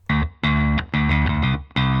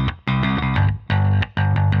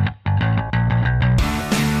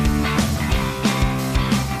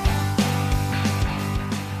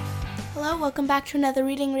welcome back to another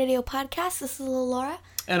Reading Radio podcast. This is Laura.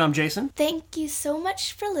 And I'm Jason. Thank you so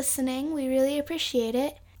much for listening. We really appreciate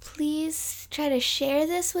it. Please try to share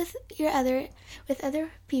this with other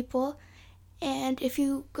people. And if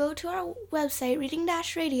you go to our website,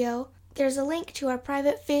 Reading-Radio, there's a link to our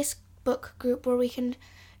private Facebook group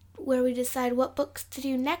where we decide what books to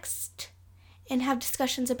do next and have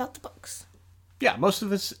discussions about the books. Yeah, most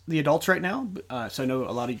of us, the adults right now, so I know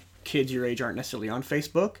a lot of kids your age aren't necessarily on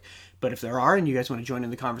Facebook, but if there are and you guys want to join in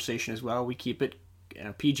the conversation as well, we keep it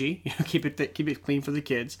PG, keep it clean for the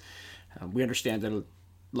kids. We understand that a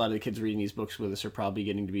lot of the kids reading these books with us are probably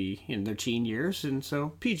getting to be in their teen years, and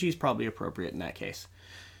so PG is probably appropriate in that case.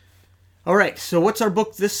 All right, so what's our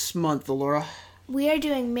book this month, Laura? We are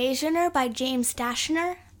doing Maze Runner by James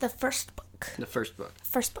Dashner, the first book. The first book.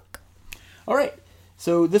 First book. All right.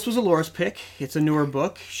 So this was Laura's pick. It's a newer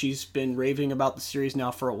book. She's been raving about the series now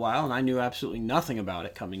for a while, and I knew absolutely nothing about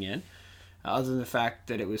it coming in, other than the fact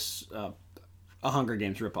that it was a Hunger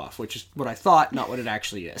Games ripoff, which is what I thought, not what it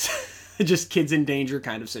actually is. Just kids in danger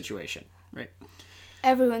kind of situation, right?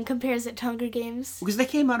 Everyone compares it to Hunger Games. Because they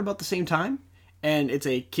came out about the same time, and it's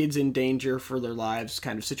a kids in danger for their lives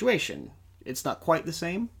kind of situation. It's not quite the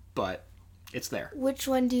same, but it's there. Which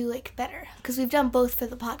one do you like better? Because we've done both for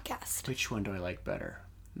the podcast. Which one do I like better?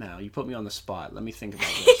 Now, you put me on the spot. Let me think about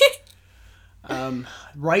this.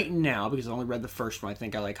 Right now, because I only read the first one, I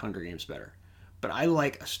think I like Hunger Games better. But I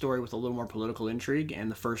like a story with a little more political intrigue,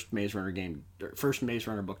 and the first Maze Runner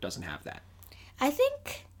book doesn't have that. I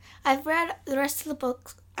think I've read the rest of the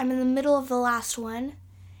books. I'm in the middle of the last one.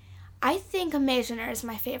 I think Maze Runner is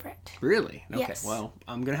my favorite. Really? Okay. Yes. Well,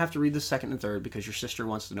 I'm going to have to read the second and third because your sister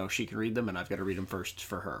wants to know if she can read them, and I've got to read them first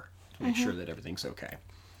for her to make sure that everything's okay.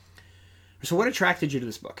 So what attracted you to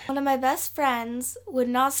this book? One of my best friends would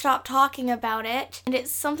not stop talking about it, and it's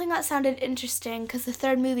something that sounded interesting because the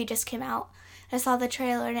third movie just came out. I saw the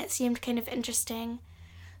trailer, and it seemed kind of interesting.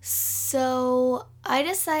 So I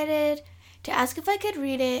decided to ask if I could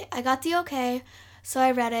read it. I got the okay, so I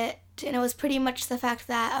read it. And it was pretty much the fact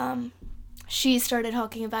that she started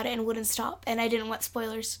talking about it and wouldn't stop, and I didn't want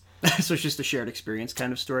spoilers. So it's just a shared experience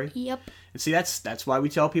kind of story? Yep. And see, that's why we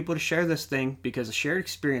tell people to share this thing, because a shared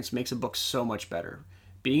experience makes a book so much better.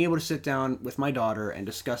 Being able to sit down with my daughter and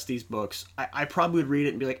discuss these books, I probably would read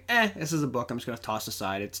it and be like, this is a book I'm just going to toss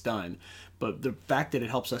aside, it's done. But the fact that it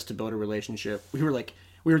helps us to build a relationship, we were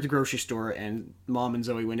at the grocery store, and Mom and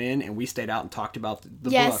Zoe went in, and we stayed out and talked about the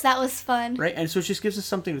book. Yes, that was fun. Right? And so it just gives us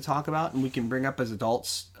something to talk about, and we can bring up as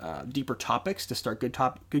adults deeper topics to start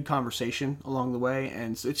good conversation along the way.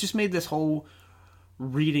 And so it's just made this whole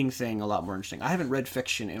reading thing a lot more interesting. I haven't read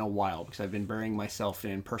fiction in a while because I've been burying myself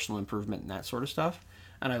in personal improvement and that sort of stuff.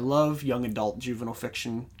 And I love young adult juvenile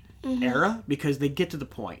fiction era because they get to the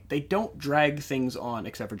point. They don't drag things on,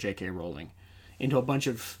 except for J.K. Rowling, into a bunch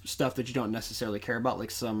of stuff that you don't necessarily care about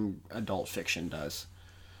like some adult fiction does.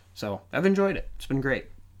 So I've enjoyed it. It's been great.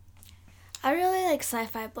 I really like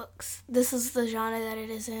sci-fi books. This is the genre that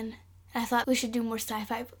it is in. And I thought we should do more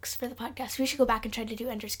sci-fi books for the podcast. We should go back and try to do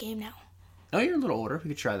Ender's Game now. Oh, you're a little older. We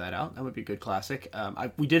could try that out. That would be a good classic.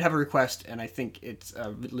 We did have a request, and I think it's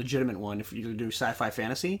a legitimate one. If you're going to do sci-fi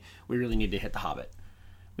fantasy, we really need to hit The Hobbit.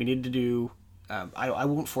 We need to do... I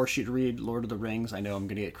won't force you to read Lord of the Rings. I know I'm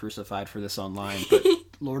going to get crucified for this online, but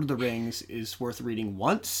Lord of the Rings is worth reading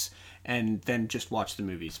once, and then just watch the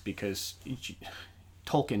movies, because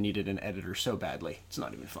Tolkien needed an editor so badly. It's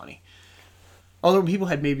not even funny. Although people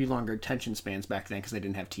had maybe longer attention spans back then because they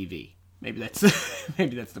didn't have TV. Maybe that's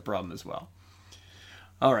the problem as well.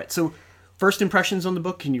 All right, so first impressions on the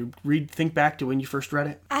book. Can you think back to when you first read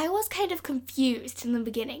it? I was kind of confused in the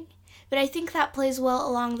beginning, but I think that plays well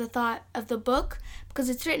along the thought of the book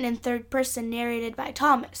because it's written in third person, narrated by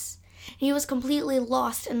Thomas. He was completely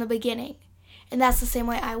lost in the beginning, and that's the same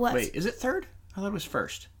way I was. Wait, is it third? I thought it was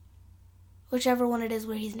first. Whichever one it is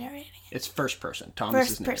where he's narrating it. It's first person.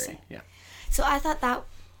 Thomas is narrating. Person. Yeah. So I thought that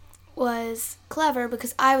was clever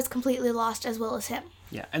because I was completely lost as well as him.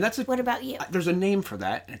 Yeah, and that's What about you? There's a name for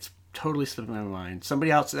that, and it's totally slipping my mind.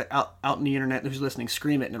 Somebody out in the internet who's listening,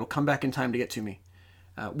 scream it, and it'll come back in time to get to me.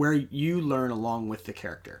 Where you learn along with the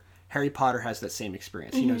character. Harry Potter has that same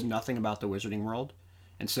experience. He knows nothing about the wizarding world,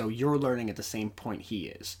 and so you're learning at the same point he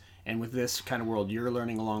is. And with this kind of world, you're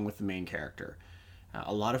learning along with the main character.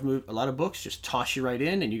 A lot of books just toss you right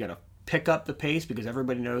in, and you got to pick up the pace because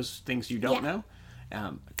everybody knows things you don't know.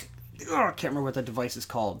 I can't remember what that device is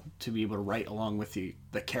called to be able to write along with the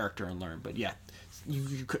character and learn. But yeah,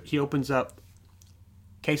 he opens up.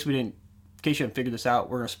 In case you haven't figured this out,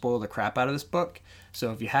 we're going to spoil the crap out of this book.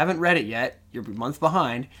 So if you haven't read it yet, you're a month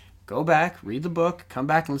behind. go back, read the book, come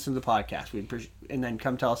back and listen to the podcast. And then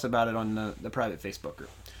come tell us about it on the private Facebook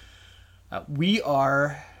group. We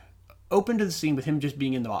are open to the scene with him just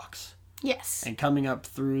being in the box. Yes. And coming up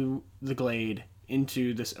through the glade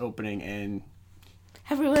into this opening, and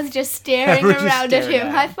everyone's just staring around at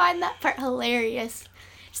him. I find that part hilarious.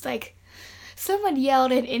 It's like someone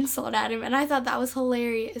yelled an insult at him, and I thought that was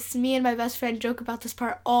hilarious. Me and my best friend joke about this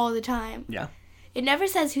part all the time. Yeah. It never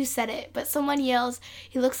says who said it, but someone yells,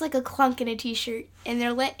 "He looks like a clunk in a t-shirt." In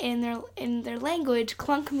their language,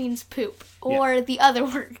 clunk means poop or the other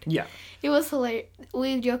word. Yeah. It was hilarious.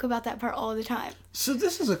 We joke about that part all the time. So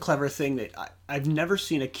this is a clever thing that I've never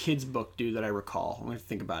seen a kid's book do that I recall. I'm going to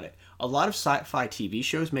think about it. A lot of sci-fi TV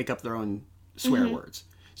shows make up their own swear words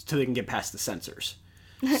so they can get past the censors.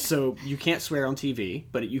 So you can't swear on TV,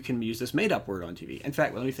 but you can use this made-up word on TV. In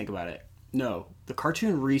fact, let me think about it. No, the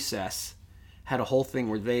cartoon Recess had a whole thing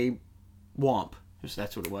where they womp.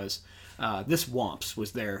 That's what it was. This womps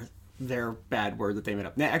was their bad word that they made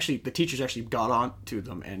up. Now, actually, the teachers actually got on to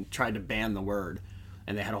them and tried to ban the word,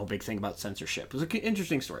 and they had a whole big thing about censorship. It was an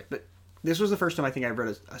interesting story, but this was the first time I think I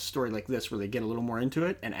read a story like this where they get a little more into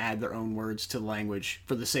it and add their own words to the language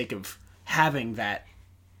for the sake of having that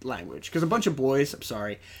language. Because a bunch of boys, I'm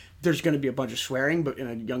sorry, there's going to be a bunch of swearing, but in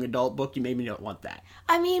a young adult book, you maybe don't want that.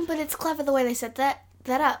 I mean, but it's clever the way they set that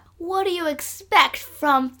up. What do you expect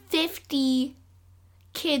from 50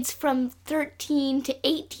 kids from 13 to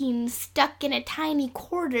 18 stuck in a tiny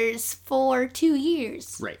quarters for 2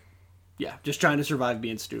 years? Right. Yeah, just trying to survive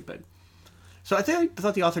being stupid. So I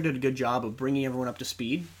thought the author did a good job of bringing everyone up to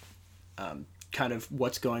speed, kind of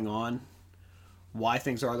what's going on, why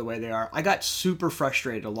things are the way they are. I got super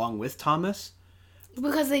frustrated along with Thomas.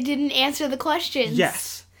 Because they didn't answer the questions.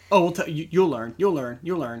 Yes. Oh, you'll learn. You'll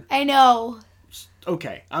learn. I know.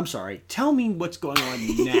 Okay, I'm sorry. Tell me what's going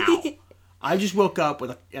on now. I just woke up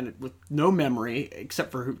with no memory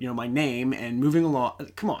except for my name and moving along.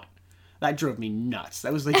 Come on, that drove me nuts.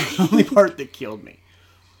 That was like the only part that killed me.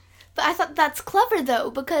 But I thought that's clever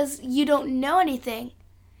though, because you don't know anything,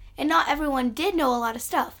 and not everyone did know a lot of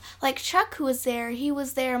stuff. Like Chuck, who was there, he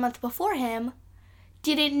was there a month before him,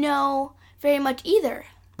 didn't know very much either.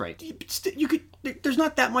 Right. There's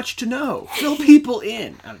not that much to know. Fill people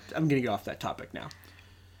in. I'm going to get off that topic now.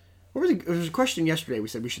 There was a question yesterday. We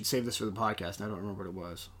said we should save this for the podcast, and I don't remember what it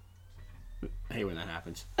was. I hate when that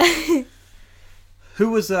happens.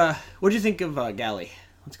 What did you think of Gally?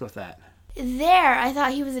 Let's go with that. There, I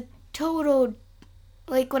thought he was a total,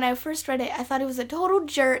 like when I first read it, I thought he was a total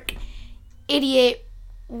jerk, idiot.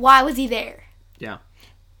 Why was he there? Yeah.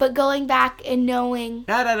 But going back and knowing...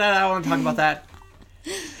 I don't want to talk about that.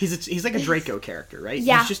 He's like a Draco character, right?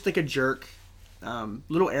 Yeah. He's just like a jerk,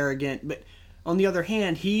 little arrogant. But on the other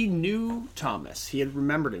hand, he knew Thomas. He had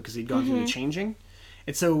remembered him because he'd gone through the changing.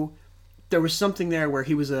 And so there was something there where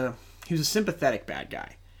he was a sympathetic bad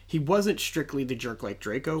guy. He wasn't strictly the jerk like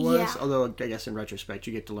Draco was. Yeah. Although I guess in retrospect,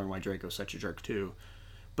 you get to learn why Draco's such a jerk too.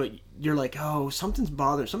 But you're like, oh, something's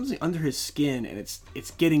under his skin, and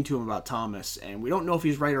it's getting to him about Thomas, and we don't know if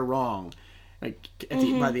he's right or wrong. Like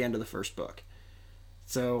by the end of the first book.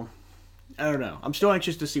 So, I don't know. I'm still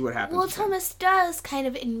anxious to see what happens. Well, Thomas does kind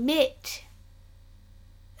of admit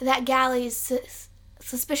that Gally's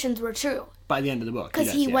suspicions were true. By the end of the book.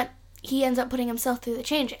 Because he ends up putting himself through the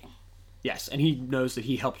changing. Yes, and he knows that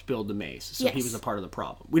he helped build the maze, so yes. He was a part of the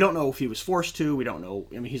problem. We don't know if he was forced to. We don't know.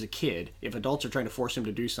 I mean, he's a kid. If adults are trying to force him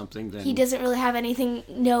to do something, then... He doesn't really have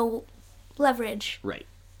no leverage. Right.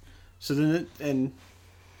 So then, and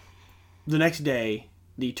the next day...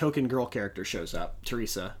 The token girl character shows up,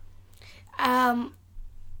 Teresa. I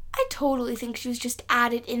totally think she was just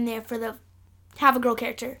added in there for have a girl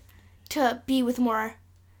character to be with more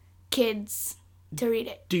kids to read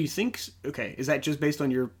it. Do you think? Okay, is that just based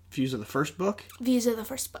on your views of the first book? Views of the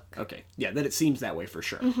first book. Okay, yeah, that it seems that way for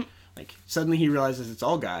sure. Mm-hmm. Like suddenly he realizes it's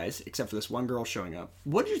all guys except for this one girl showing up.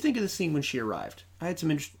 What did you think of the scene when she arrived? I had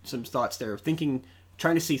some thoughts there,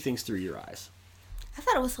 trying to see things through your eyes. I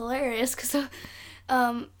thought it was hilarious because.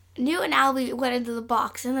 Newt and Albie went into the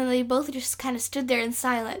box, and then they both just kind of stood there in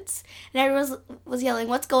silence. And everyone was yelling,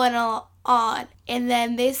 "What's going on?" And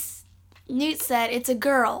then Newt said, "It's a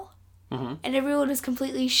girl." Mm-hmm. And everyone was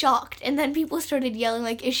completely shocked. And then people started yelling,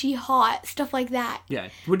 like, "Is she hot?" Stuff like that. Yeah.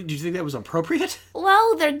 Did you think that was appropriate?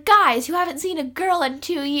 Well, they're guys who haven't seen a girl in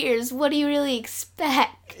 2 years. What do you really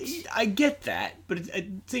expect? I get that, but at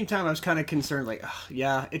the same time, I was kind of concerned, like,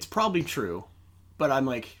 yeah, it's probably true. But I'm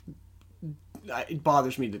like... It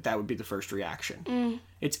bothers me that would be the first reaction.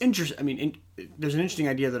 It's interesting. I mean, there's an interesting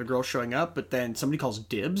idea that a girl's showing up, but then somebody calls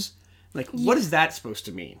dibs. Like, what is that supposed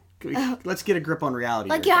to mean? let's get a grip on reality.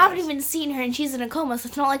 Like, here, you haven't guys. even seen her and she's in a coma, so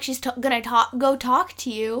it's not like she's gonna go talk to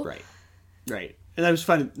you. Right. And that was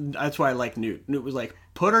fun. That's why I like Newt. Newt was like,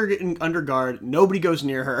 put her under guard. Nobody goes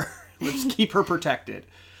near her. Let's keep her protected.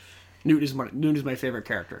 Newt is my favorite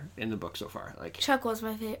character in the book so far. Like, Chuck was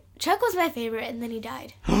my favorite. Chuck was my favorite, and then he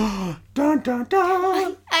died. dun dun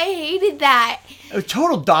dun. I hated that. A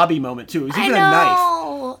total Dobby moment too. It was even a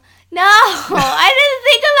knife. No, I didn't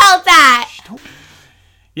think about that.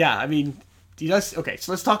 Yeah, I mean, he does. Okay,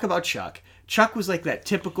 so let's talk about Chuck. Chuck was like that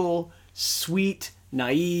typical sweet,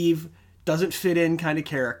 naive, doesn't fit in kind of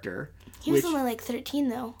character. He was only like 13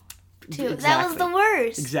 though. Too. Exactly. That was the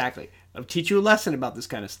worst. Exactly. I'll teach you a lesson about this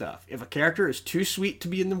kind of stuff. If a character is too sweet to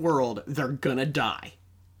be in the world, they're gonna die.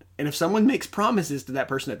 And if someone makes promises to that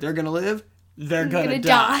person that they're gonna live, they're gonna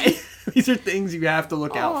die. These are things you have to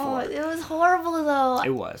look out for. It was horrible though.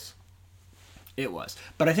 It was.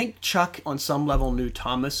 But I think Chuck, on some level, knew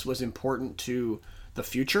Thomas was important to the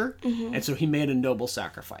future, and so he made a noble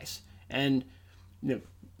sacrifice. And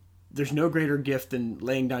there's no greater gift than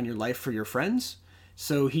laying down your life for your friends.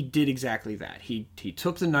 So he did exactly that. He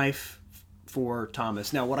took the knife for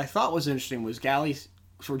Thomas. Now, what I thought was interesting was Galley's...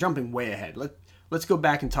 So we're jumping way ahead. Let's go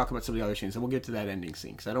back and talk about some of the other scenes, and we'll get to that ending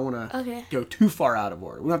scene, because I don't want to go too far out of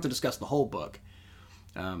order. We don't have to discuss the whole book.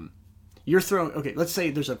 You're throwing... Okay, let's say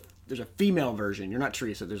there's a female version. You're not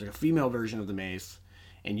Teresa. There's a female version of the maze,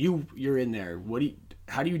 and you're in there.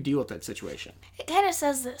 How do you deal with that situation? It kind of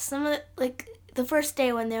says this. Some of the first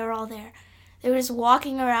day when they were all there, they were just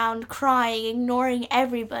walking around crying, ignoring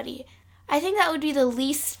everybody. I think that would be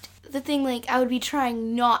the thing like I would be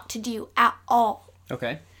trying not to do at all.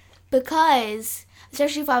 Okay. Because,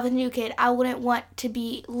 especially if I was a new kid, I wouldn't want to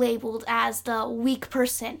be labeled as the weak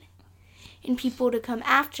person and people to come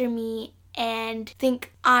after me and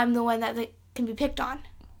think I'm the one that can be picked on.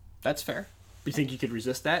 That's fair. You think you could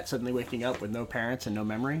resist that, suddenly waking up with no parents and no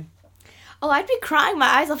memory? Oh, I'd be crying my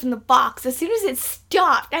eyes off in the box. As soon as it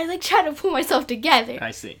stopped, I'd try to pull myself together.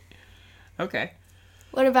 I see. Okay.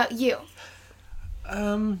 What about you?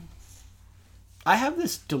 I have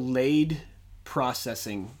this delayed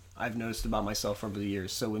processing I've noticed about myself over the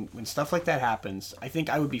years. So when stuff like that happens, I think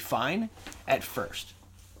I would be fine at first.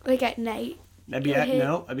 Like at night? I'd be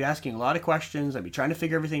asking a lot of questions. I'd be trying to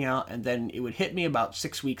figure everything out, and then it would hit me about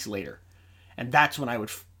 6 weeks later, and that's when I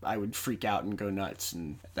would freak out and go nuts.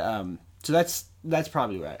 And so that's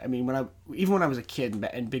probably right. I mean, even when I was a kid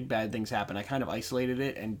and big bad things happened, I kind of isolated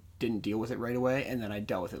it and didn't deal with it right away, and then I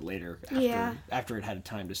dealt with it later after it had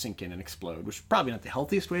time to sink in and explode, which is probably not the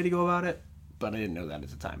healthiest way to go about it, but I didn't know that at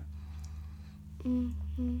the time.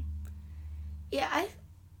 Mm-hmm. Yeah, I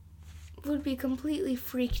would be completely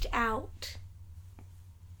freaked out.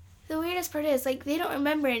 The weirdest part is, they don't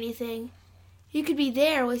remember anything. You could be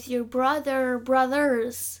there with your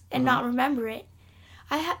brothers, and not remember it.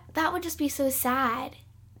 That would just be so sad.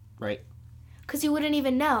 Right. Because you wouldn't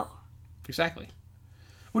even know. Exactly.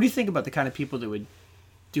 What do you think about the kind of people that would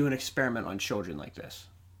do an experiment on children like this?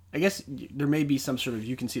 I guess there may be some sort of,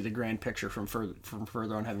 you can see the grand picture from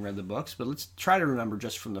further on having read the books, but let's try to remember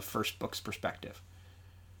just from the first book's perspective.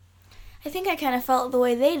 I think I kind of felt the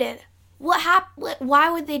way they did. What happened?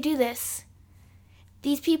 Why would they do this?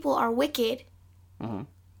 These people are wicked. Mm-hmm.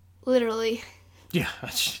 Literally. Yeah,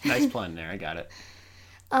 nice pun there. I got it.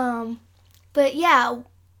 But yeah,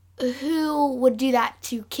 who would do that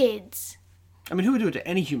to kids? I mean, who would do it to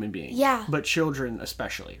any human being? Yeah. But children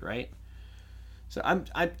especially, right? So I'm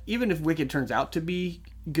even if Wicked turns out to be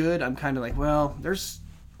good, I'm kind of like, well, I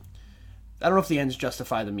don't know if the ends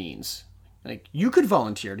justify the means. Like, you could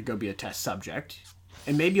volunteer to go be a test subject,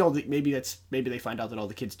 and maybe they find out that all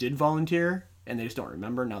the kids did volunteer and they just don't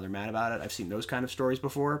remember. Now they're mad about it. I've seen those kind of stories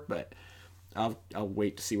before, but I'll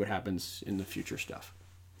wait to see what happens in the future stuff.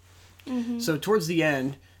 Mm-hmm. So towards the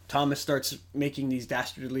end, Thomas starts making these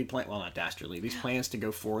these plans to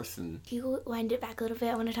go forth. And can you wind it back a little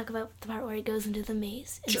bit? I want to talk about the part where he goes into the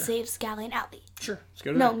maze and saves Galley and Albie. Sure, let's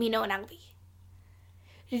go to that. No, Mino and Albie.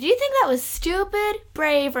 Did you think that was stupid,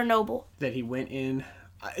 brave, or noble? That he went in,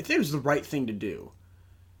 I think it was the right thing to do.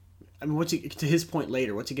 I mean, to his point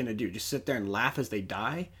later, what's he going to do? Just sit there and laugh as they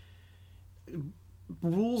die?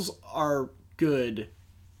 Rules are good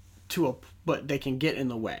but they can get in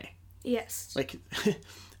the way. Yes. Like,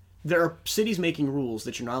 there are cities making rules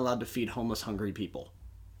that you're not allowed to feed homeless, hungry people.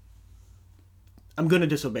 I'm going to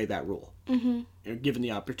disobey that rule, given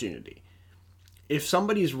the opportunity. If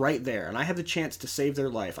somebody's right there and I have the chance to save their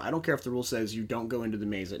life, I don't care if the rule says you don't go into the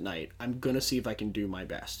maze at night. I'm going to see if I can do my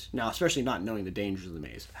best. Now, especially not knowing the dangers of the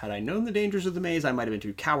maze. Had I known the dangers of the maze, I might have been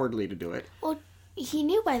too cowardly to do it. Well, he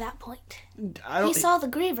knew by that point. I don't He saw the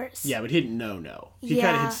grievers. Yeah, but he didn't know. He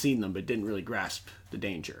kind of had seen them, but didn't really grasp the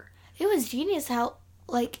danger. It was genius how,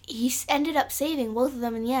 like, he ended up saving both of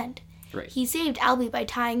them in the end. Right. He saved Albie by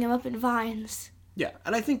tying him up in vines. Yeah,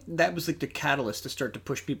 and I think that was like the catalyst to start to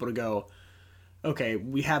push people to go, okay,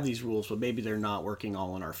 we have these rules, but maybe they're not working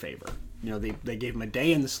all in our favor. You know, they gave him a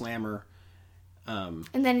day in the slammer. And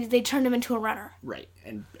then they turned him into a runner. Right,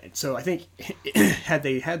 and so I think had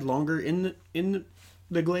they had longer in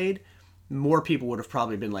the glade, more people would have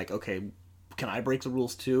probably been like, okay, can I break the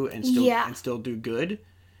rules too and still do good?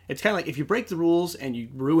 It's kind of like if you break the rules and you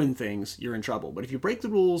ruin things, you're in trouble. But if you break the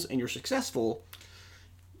rules and you're successful,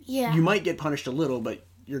 you might get punished a little, but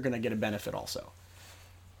you're gonna get a benefit also.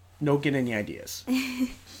 Don't get any ideas.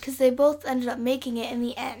 Because they both ended up making it in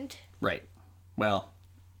the end. Right. Well,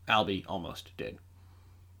 Albie almost did.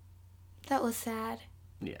 That was sad.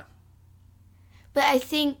 Yeah. But I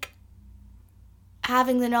think,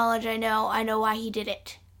 having the knowledge I know why he did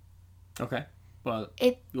it. Okay. Well,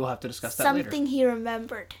 we'll have to discuss that later. Something he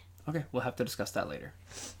remembered. Okay, we'll have to discuss that later.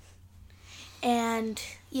 And,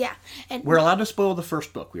 yeah. And we're allowed to spoil the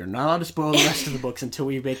first book. We are not allowed to spoil the rest of the books until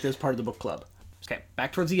we make this part of the book club. Okay,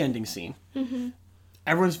 back towards the ending scene. Mm-hmm.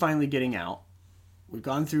 Everyone's finally getting out. We've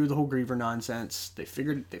gone through the whole Griever nonsense. They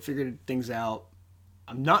figured things out.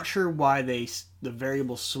 I'm not sure why the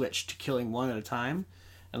variable switched to killing one at a time,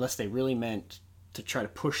 unless they really meant to try to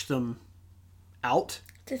push them out.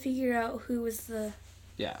 To figure out who was the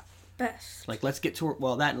best. Like, let's get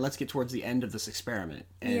towards the end of this experiment.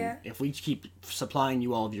 And if we keep supplying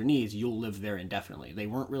you all of your needs, you'll live there indefinitely.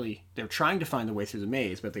 They're trying to find their way through the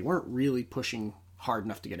maze, but they weren't really pushing hard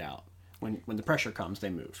enough to get out. When the pressure comes, they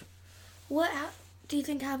move. What do you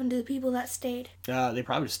think happened to the people that stayed? They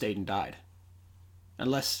probably just stayed and died.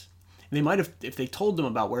 Unless they might have, if they told them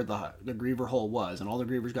about where the Griever hole was and all the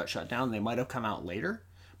Grievers got shut down, they might have come out later.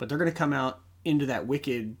 But they're going to come out into that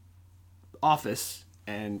wicked office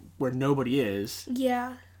and where nobody is.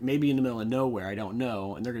 Yeah. Maybe in the middle of nowhere, I don't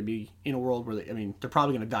know. And they're going to be in a world where they're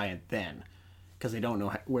probably going to die then because they don't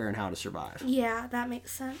know where and how to survive. Yeah, that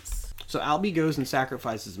makes sense. So Albie goes and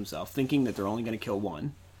sacrifices himself, thinking that they're only going to kill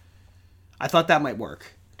one. I thought that might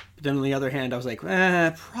work. But then on the other hand, I was like,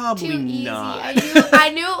 probably Too easy. not. I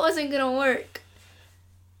knew it wasn't going to work.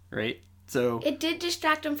 Right? So it did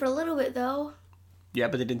distract him for a little bit, though. Yeah,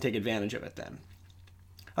 but they didn't take advantage of it then.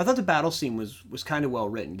 I thought the battle scene was kind of well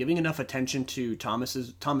written, giving enough attention to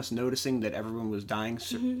Thomas noticing that everyone was dying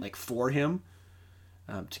like for him,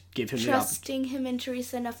 to give him trusting him and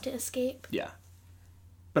Teresa enough to escape. Yeah,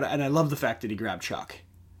 and I love the fact that he grabbed Chuck,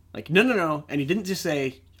 like no, and he didn't just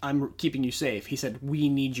say I'm keeping you safe. He said we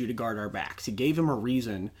need you to guard our backs. He gave him a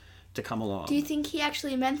reason to come along. Do you think he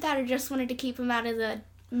actually meant that, or just wanted to keep him out of the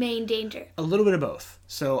main danger? A little bit of both.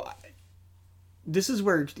 So this is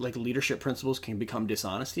where like leadership principles can become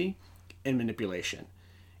dishonesty and manipulation.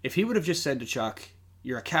 If he would have just said to Chuck,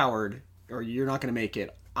 you're a coward or you're not going to make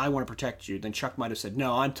it, I want to protect you, then Chuck might have said,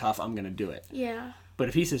 no, I'm tough, I'm going to do it. Yeah. But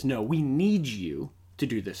if he says, no, we need you to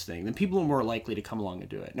do this thing, then people are more likely to come along and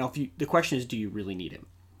do it. Now, the question is, do you really need him?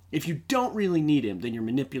 If you don't really need him, then you're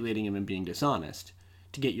manipulating him and being dishonest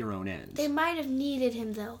to get your own ends. They might have needed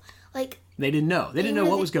him, though. Like, they didn't know. They didn't know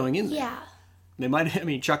what was going in there. Yeah.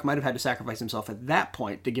 Chuck might have had to sacrifice himself at that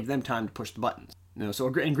point to give them time to push the buttons. So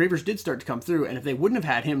Grievers did start to come through, and if they wouldn't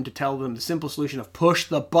have had him to tell them the simple solution of push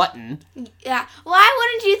the button... Yeah, why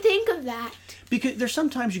wouldn't you think of that? Because there's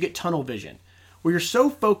sometimes you get tunnel vision, where you're so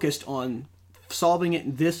focused on solving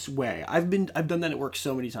it this way. I've done that at work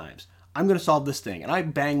so many times. I'm going to solve this thing, and I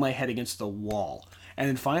bang my head against the wall. And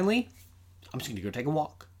then finally, I'm just going to go take a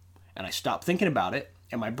walk. And I stop thinking about it,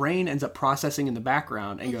 and my brain ends up processing in the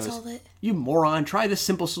background and goes, solve it. You moron, try this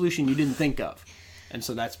simple solution you didn't think of. And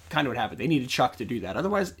so that's kind of what happened. They needed Chuck to do that.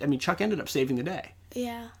 Otherwise, Chuck ended up saving the day.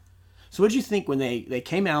 Yeah. So what did you think when they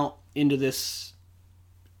came out into this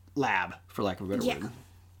lab, for lack of a better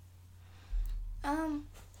word?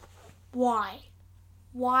 Why?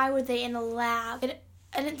 Why were they in a lab?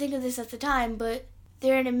 I didn't think of this at the time, but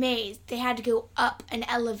they're in a maze. They had to go up an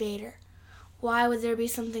elevator. Why would there be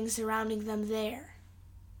something surrounding them there?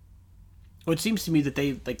 Well, it seems to me that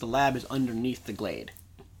the lab is underneath the glade.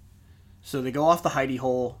 So they go off the hidey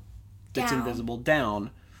hole that's invisible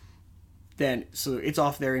down. Then, so it's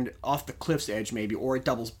off there and off the cliff's edge maybe, or it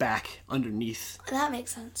doubles back underneath. That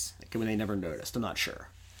makes sense. Like when they never noticed. I'm not sure.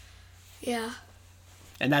 Yeah.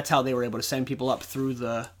 And that's how they were able to send people up through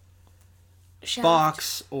the Shaft.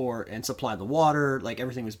 box and supply the water. Like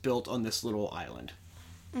everything was built on this little island.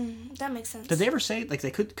 That makes sense. Did they ever say like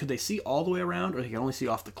could they see all the way around, or they could only see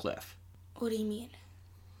off the cliff? What do you mean?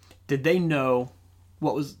 Did they know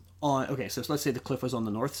what was Okay, so let's say the cliff was on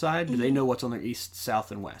the north side. Do they know what's on their east,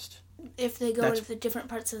 south, and west? If they go to the different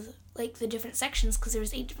parts of, like, the different sections, because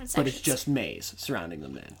there's 8 different sections. But it's just maze surrounding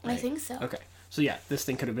them then, right? I think so. Okay. So yeah, this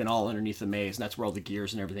thing could have been all underneath the maze, and that's where all the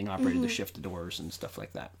gears and everything operated to shift the doors and stuff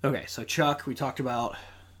like that. Okay, so Chuck, we talked about.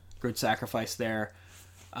 Good sacrifice there.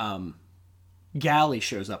 Gally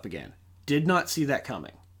shows up again. Did not see that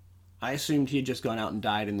coming. I assumed he had just gone out and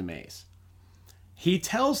died in the maze. He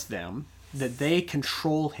tells them that they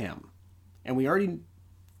control him. And we already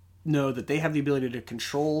know that they have the ability to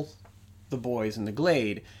control the boys in the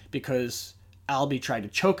glade because Albie tried to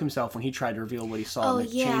choke himself when he tried to reveal what he saw in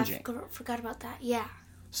the changing. I forgot about that. Yeah.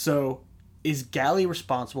 So, is Gally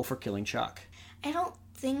responsible for killing Chuck? I don't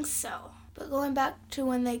think so. But going back to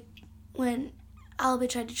when Albie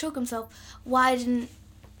tried to choke himself, why didn't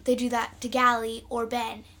they do that to Gally or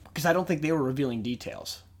Ben? Because I don't think they were revealing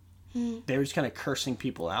details. They were just kind of cursing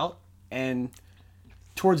people out. And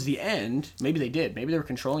towards the end, maybe they did. Maybe they were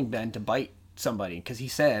controlling Ben to bite somebody. Because he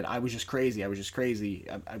said, I was just crazy.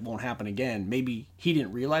 It won't happen again. Maybe he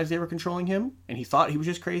didn't realize they were controlling him. And he thought he was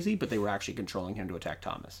just crazy. But they were actually controlling him to attack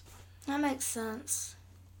Thomas. That makes sense.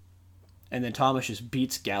 And then Thomas just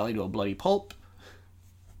beats Gally to a bloody pulp.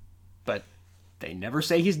 But they never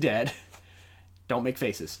say he's dead. Don't make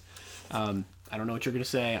faces. I don't know what you're going to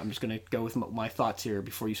say. I'm just going to go with my thoughts here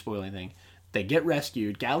before you spoil anything. They get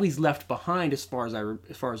rescued. Gally's left behind as far as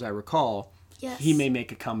I recall. Yes. He may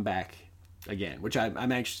make a comeback again, which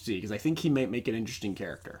I'm anxious to see because I think he may make an interesting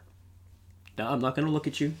character. No, I'm not going to look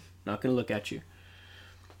at you. Not going to look at you.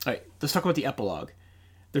 All right, let's talk about the epilogue.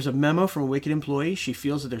 There's a memo from a Wicked employee. She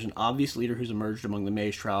feels that there's an obvious leader who's emerged among the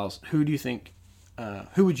maze trials. Who do you think...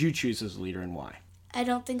 who would you choose as a leader and why? I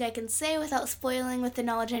don't think I can say without spoiling with the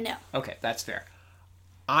knowledge I know. Okay, that's fair.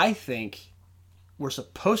 I think we're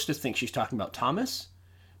supposed to think she's talking about Thomas,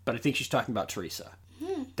 but I think she's talking about Teresa.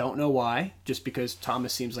 Don't know why, just because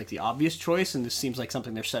Thomas seems like the obvious choice, and this seems like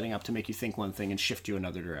something they're setting up to make you think one thing and shift you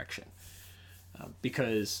another direction.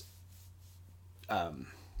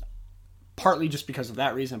 Partly just because of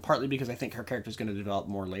that reason, partly because I think her character is going to develop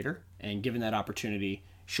more later, and given that opportunity,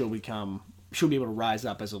 she'll be able to rise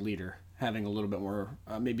up as a leader, having a little bit more,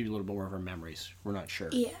 maybe a little bit more of her memories. We're not sure.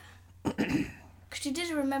 Yeah. Because she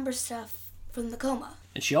did remember stuff from the coma.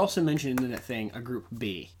 And she also mentioned in that thing a group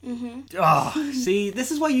B. Oh, see,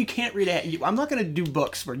 this is why you can't read ahead. I'm not going to do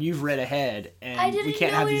books where you've read ahead and we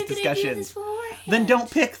can't have these discussions. Then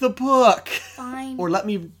don't pick the book. Fine. Or let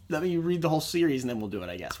me read the whole series and then we'll do it,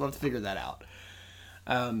 I guess. We'll have to figure that out.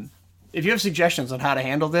 If you have suggestions on how to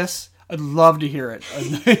handle this, I'd love to hear it.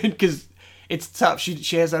 Because it's tough.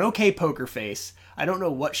 She has an okay poker face. I don't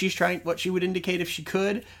know what she would indicate if she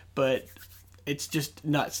could, but it's just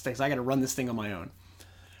nuts because I got to run this thing on my own.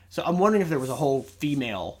 So I'm wondering if there was a whole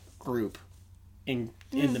female group in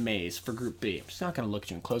the maze for Group B. I'm just not going to look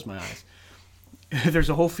at you and close my eyes. There's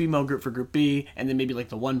a whole female group for Group B, and then maybe like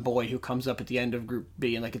the one boy who comes up at the end of Group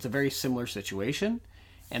B, and like it's a very similar situation,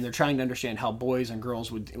 and they're trying to understand how boys and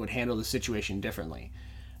girls would handle the situation differently.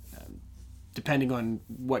 Depending on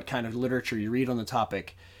what kind of literature you read on the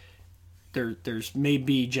topic, there's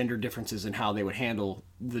maybe gender differences in how they would handle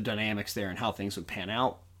the dynamics there and how things would pan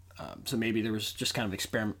out. So maybe there was just kind of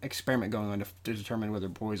experiment going on to determine whether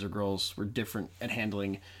boys or girls were different at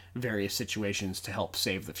handling various situations to help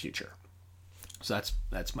save the future. So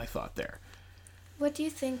that's my thought there. What do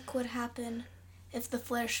you think would happen if the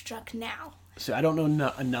flare struck now? So I don't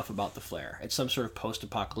know enough about the flare. It's some sort of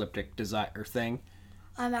post-apocalyptic desire thing.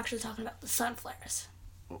 I'm actually talking about the sun flares.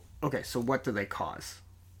 Okay, so what do they cause?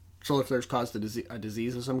 Solar flares caused a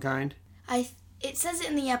disease of some kind? It says it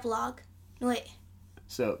in the epilogue. No, wait.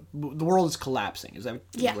 So the world is collapsing. Is that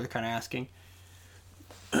what you're kind of asking?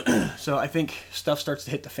 So I think stuff starts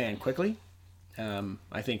to hit the fan quickly.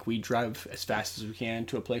 I think we drive as fast as we can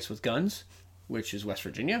to a place with guns, which is West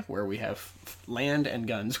Virginia, where we have land and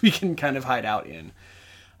guns we can kind of hide out in.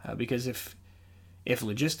 Because if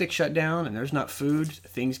logistics shut down and there's not food,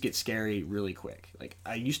 things get scary really quick. Like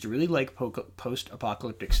I used to really like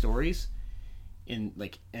post-apocalyptic stories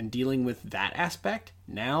and dealing with that aspect.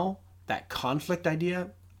 Now that conflict idea,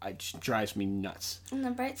 it just drives me nuts. On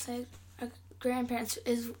the bright side, our grandparents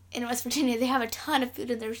is in West Virginia. They have a ton of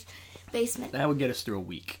food in their basement. That would get us through a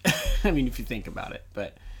week. I mean, if you think about it,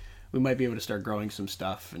 but we might be able to start growing some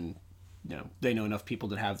stuff, and they know enough people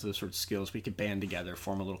that have those sorts of skills. We could band together,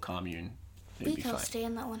 form a little commune. We could all stay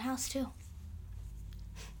in that one house too.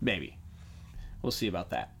 Maybe. We'll see about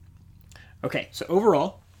that. Okay, so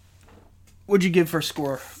overall, what'd you give for a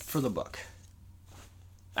score for the book?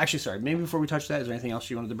 Actually, sorry, maybe before we touch that, is there anything else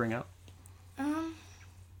you wanted to bring out?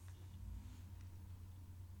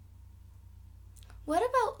 What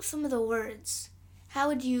about some some of the words, how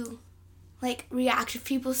would you, like, react if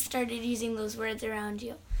people started using those words around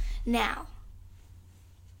you now?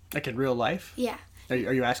 Like in real life? Yeah. Are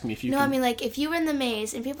you asking me if you No, can... I mean, like, if you were in the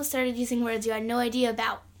maze and people started using words you had no idea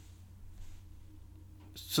about.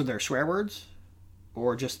 So they're swear words?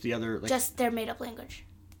 Or just the other... Like... Just their made-up language.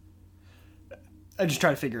 I just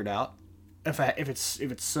try to figure it out. If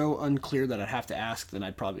it's so unclear that I'd have to ask, then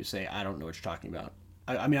I'd probably say, I don't know what you're talking about.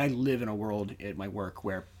 I mean, I live in a world at my work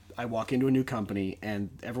where I walk into a new company and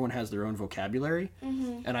everyone has their own vocabulary,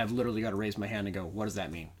 and I've literally got to raise my hand and go, what does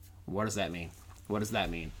that mean? What does that mean? What does that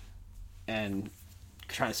mean? And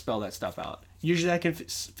try to spell that stuff out. Usually I can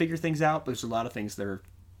figure things out, but there's a lot of things that are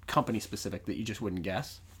company specific that you just wouldn't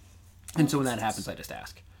guess. And so when that happens, I just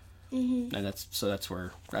ask. And that's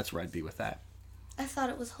where I'd be with that. I thought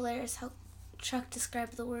it was hilarious how Chuck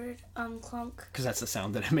described the word clunk. Because that's the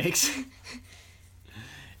sound that it makes.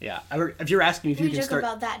 Yeah. If you're asking me if you can start... We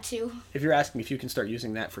joke about that too. If you're asking me if you can start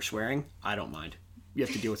using that for swearing, I don't mind. You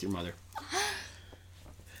have to deal with your mother.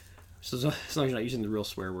 So as long as you're not using the real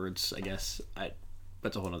swear words, I guess,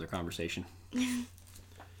 that's a whole other conversation.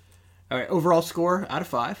 All right, overall score out of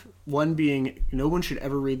 5. 1 being, no one should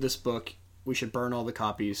ever read this book. We should burn all the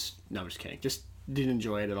copies. No, I'm just kidding. Just didn't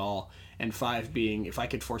enjoy it at all. And 5 being, if I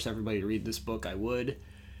could force everybody to read this book, I would.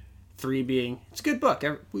 3 being, it's a good book.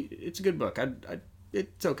 It's a good book.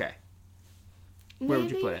 It's okay. Where would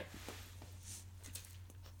you put it?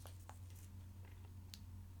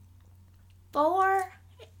 4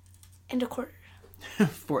 and a quarter.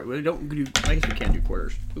 4. We don't do. I guess we can't do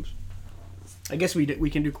quarters. Oops. I guess we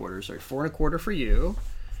can do quarters. Sorry, 4 and a quarter for you.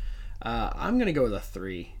 I'm gonna go with a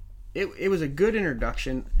 3. It was a good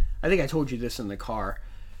introduction. I think I told you this in the car.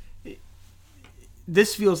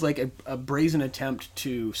 This feels like a brazen attempt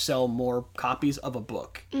to sell more copies of a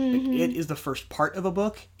book. Like, it is the first part of a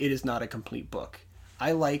book. It is not a complete book.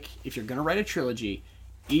 I like, if you're going to write a trilogy,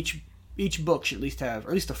 each book should at least have, or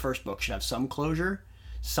at least the first book should have some closure,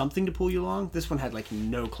 something to pull you along. This one had like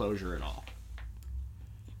no closure at all.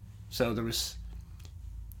 So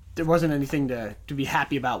there wasn't anything to be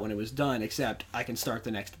happy about when it was done, except I can start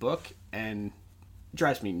the next book, and it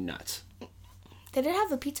drives me nuts. Did it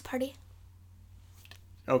have a pizza party?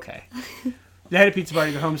 Okay. They had a pizza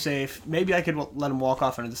party, they're home safe. Maybe I could let them walk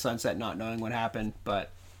off into the sunset not knowing what happened,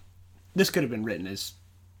 but this could have been written as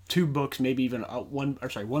 2 books, maybe even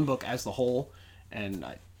one book as the whole, and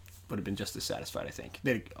I would have been just as satisfied, I think.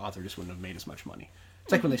 The author just wouldn't have made as much money.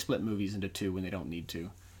 It's like when they split movies into 2 when they don't need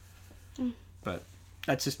to. But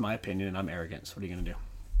that's just my opinion, and I'm arrogant, so what are you going to do?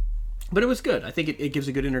 But it was good. I think it gives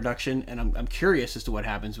a good introduction, and I'm curious as to what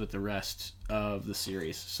happens with the rest of the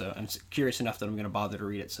series. So I'm curious enough that I'm going to bother to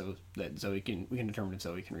read it so that we can determine if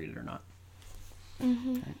Zoe can read it or not.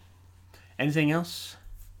 Right. Anything else?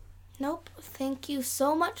 Nope. Thank you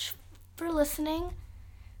so much for listening.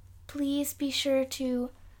 Please be sure to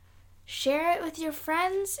share it with your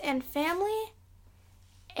friends and family,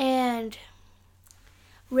 and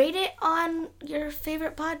rate it on your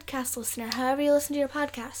favorite podcast listener, however you listen to your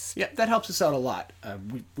podcast. Yeah, that helps us out a lot.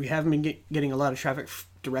 We haven't been getting a lot of traffic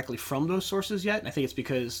directly from those sources yet, and I think it's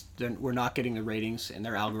because we're not getting the ratings, and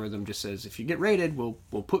their algorithm just says, if you get rated, we'll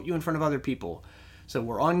put you in front of other people. So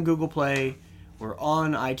we're on Google Play, we're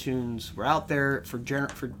on iTunes, we're out there for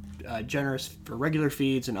regular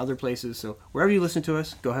feeds and other places. So wherever you listen to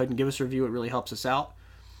us, go ahead and give us a review. It really helps us out.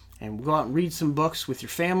 And we'll go out and read some books with your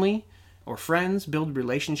family or friends, build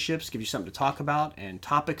relationships, give you something to talk about, and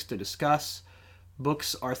topics to discuss.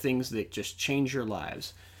 Books are things that just change your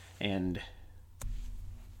lives. And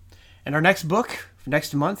our next book,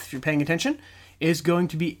 next month, if you're paying attention, is going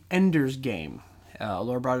to be Ender's Game.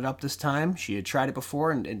 Laura brought it up this time. She had tried it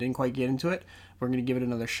before and didn't quite get into it. We're going to give it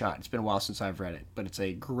another shot. It's been a while since I've read it, but it's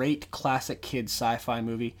a great classic kids sci-fi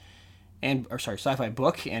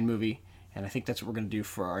book and movie, and I think that's what we're going to do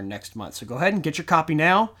for our next month. So go ahead and get your copy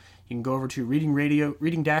now. You can go over to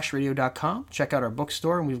reading-radio.com, check out our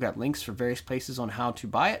bookstore, and we've got links for various places on how to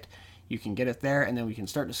buy it. You can get it there, and then we can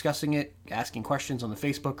start discussing it, asking questions on the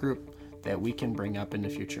Facebook group that we can bring up in the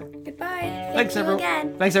future. Goodbye. Thanks, everyone.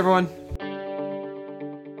 Again. Thanks, everyone.